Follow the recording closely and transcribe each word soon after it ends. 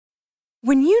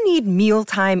When you need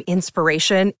mealtime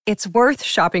inspiration, it's worth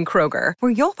shopping Kroger,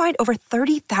 where you'll find over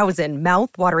 30,000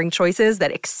 mouth-watering choices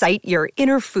that excite your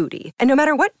inner foodie. And no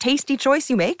matter what tasty choice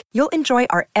you make, you'll enjoy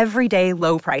our everyday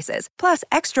low prices, plus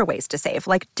extra ways to save,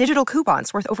 like digital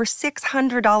coupons worth over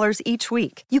 $600 each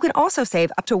week. You can also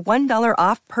save up to $1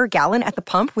 off per gallon at the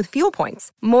pump with fuel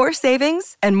points. More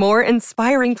savings and more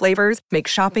inspiring flavors make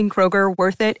shopping Kroger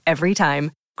worth it every time.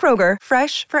 Kroger,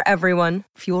 fresh for everyone.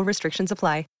 Fuel restrictions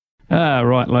apply.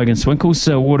 Right, Logan Swinkles.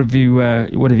 So what have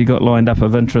you got lined up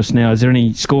of interest now? Is there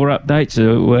any score updates?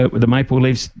 With the Maple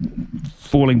Leafs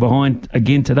falling behind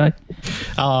again today?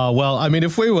 Well, I mean,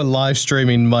 if we were live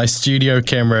streaming my studio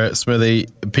camera, Smithy,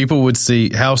 people would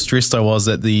see how stressed I was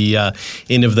at the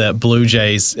end of that Blue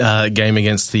Jays game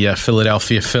against the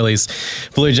Philadelphia Phillies.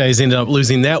 Blue Jays ended up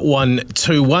losing that one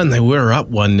 2-1. They were up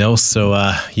 1-0, so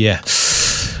yeah.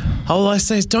 All I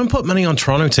say is don't put money on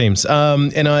Toronto teams.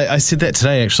 And I said that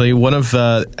today, actually. One of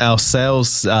our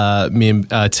sales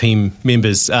team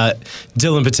members,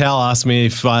 Dylan Patel, asked me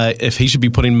if he should be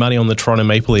putting money on the Toronto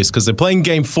Maple Leafs because they're playing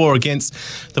Game 4 against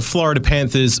the Florida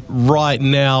Panthers right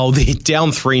now. They're down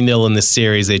 3-0 in this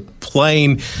series. They're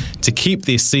playing to keep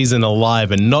their season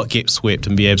alive and not get swept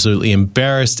and be absolutely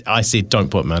embarrassed. I said don't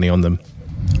put money on them.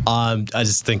 I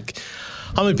just think...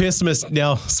 I'm a pessimist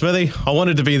now, Smithy. I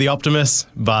wanted to be the optimist,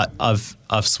 but I've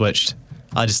switched.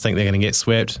 I just think they're going to get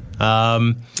swept.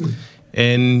 And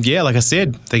yeah, like I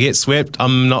said, they get swept.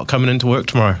 I'm not coming into work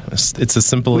tomorrow. It's as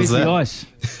simple as that. Where's the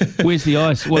ice? Where's the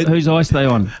ice? Whose ice are they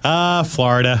on?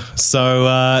 Florida.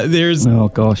 So there's... Oh,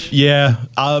 gosh. Yeah.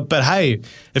 But hey,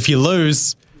 if you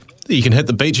lose... You can hit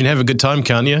the beach and have a good time,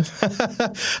 can't you?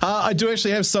 I do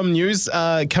actually have some news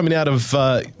coming out of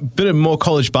a bit of more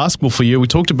college basketball for you. We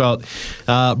talked about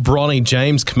Bronny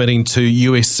James committing to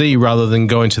USC rather than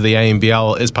going to the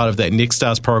ANBL as part of that Next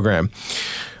Stars program.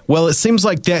 Well, it seems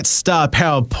like that star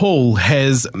power pool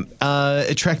has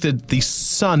attracted the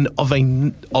son of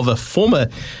a former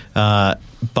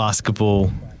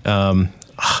basketball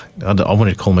I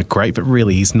wanted to call him a great, but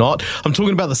really he's not. I'm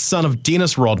talking about the son of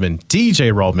Dennis Rodman,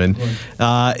 DJ Rodman.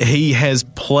 He has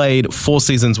played 4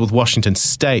 seasons with Washington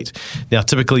State. Now,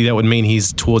 typically that would mean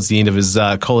he's towards the end of his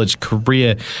college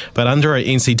career, but under an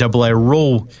NCAA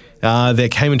rule that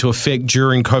came into effect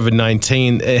during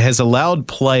COVID-19, it has allowed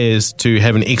players to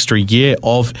have an extra year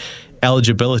of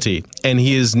eligibility, and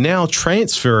he is now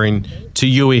transferring to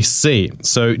USC.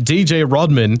 So DJ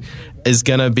Rodman is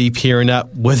going to be pairing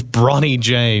up with Bronny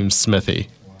James, Smithy.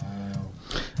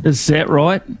 Is that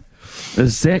right?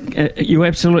 Is that you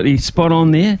absolutely spot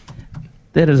on there?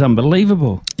 That is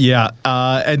unbelievable. Yeah,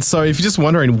 and so if you're just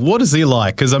wondering, what is he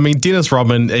like? Because, I mean, Dennis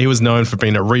Rodman, he was known for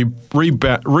being a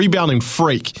rebounding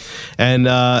freak. And,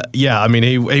 yeah, I mean,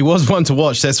 he was one to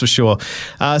watch, that's for sure.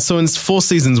 So in 4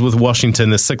 seasons with Washington,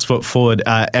 the 6-foot forward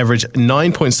averaged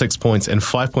 9.6 points and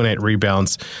 5.8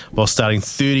 rebounds while starting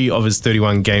 30 of his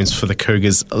 31 games for the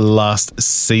Cougars last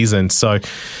season. So,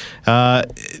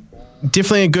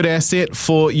 definitely a good asset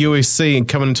for USC and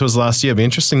coming into his last year. It'll be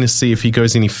interesting to see if he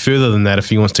goes any further than that, if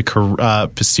he wants to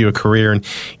pursue a career in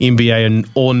NBA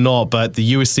or not. But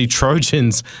the USC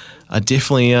Trojans are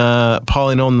definitely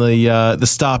piling on the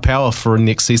star power for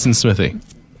next season, Smithy.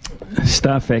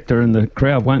 Star factor in the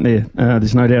crowd, won't there?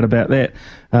 There's no doubt about that.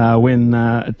 When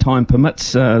time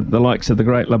permits, the likes of the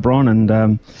great LeBron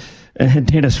and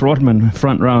Dennis Rodman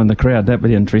front row in the crowd. That'd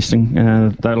be interesting.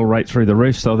 That'll rate through the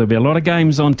roof. So there'll be a lot of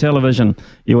games on television,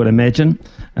 you would imagine.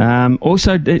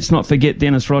 Also, let's not forget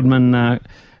Dennis Rodman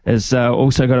has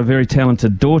also got a very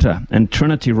talented daughter, and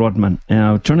Trinity Rodman.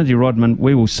 Now, Trinity Rodman,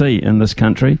 we will see in this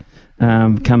country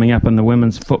coming up in the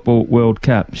Women's Football World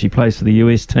Cup. She plays for the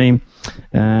US team.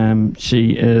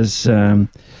 She is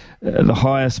the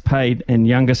highest paid and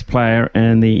youngest player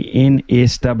in the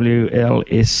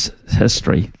NSWLS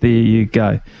history. There you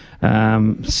go.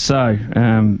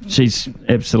 She's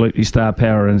absolutely star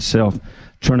power in herself.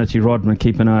 Trinity Rodman,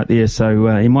 keep an eye out there. So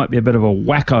he might be a bit of a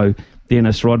wacko,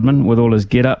 Dennis Rodman, with all his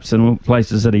get-ups and all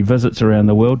places that he visits around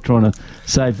the world, trying to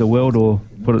save the world or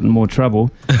put it in more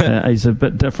trouble. He's a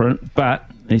bit different, but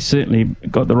he's certainly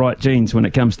got the right genes when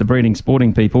it comes to breeding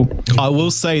sporting people. I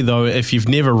will say, though, if you've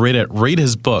never read it, read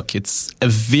his book. It's a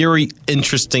very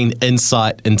interesting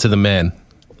insight into the man.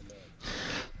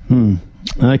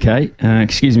 Okay.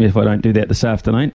 Excuse me if I don't do that this afternoon.